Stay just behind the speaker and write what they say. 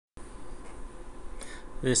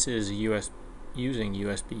This is using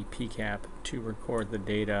USBPCAP to record the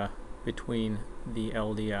data between the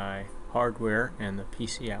LDI hardware and the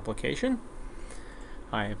PC application.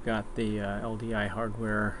 I have got the LDI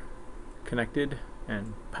hardware connected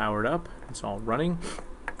and powered up. It's all running.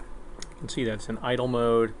 You can see that it's in idle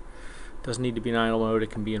mode. Doesn't need to be in idle mode.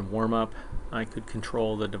 It can be in warm-up. I could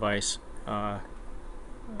control the device right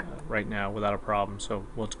now without a problem. So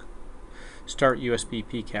let's start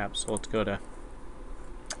USBPCAP. So let's go to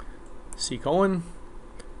C:,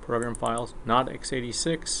 program files, not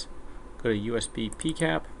x86, go to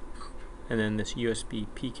USBPCAP, and then this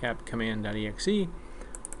USBPCAP command.exe,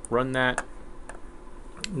 run that.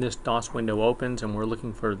 This DOS window opens and we're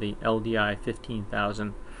looking for the LDI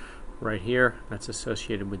 15000 right here. That's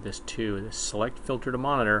associated with this 2. This select filter to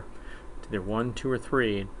monitor to either 1, 2, or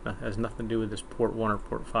 3. That has nothing to do with this port 1 or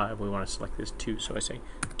port 5. We want to select this 2. So I say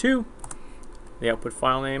 2. The output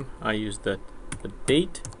file name, I use the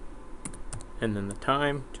date and then the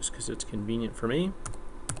time, just because it's convenient for me.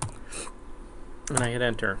 And I hit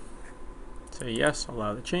enter. Say yes,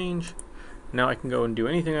 allow the change. Now I can go and do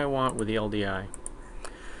anything I want with the LDI.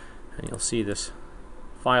 And you'll see this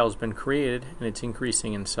file has been created and it's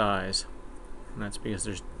increasing in size. And that's because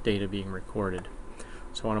there's data being recorded.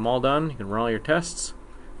 So when I'm all done, you can run all your tests.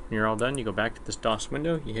 When you're all done, you go back to this DOS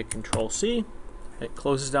window, you hit Control-C, it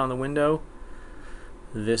closes down the window.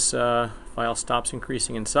 This file stops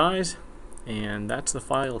increasing in size, and that's the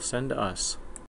file it'll send to us.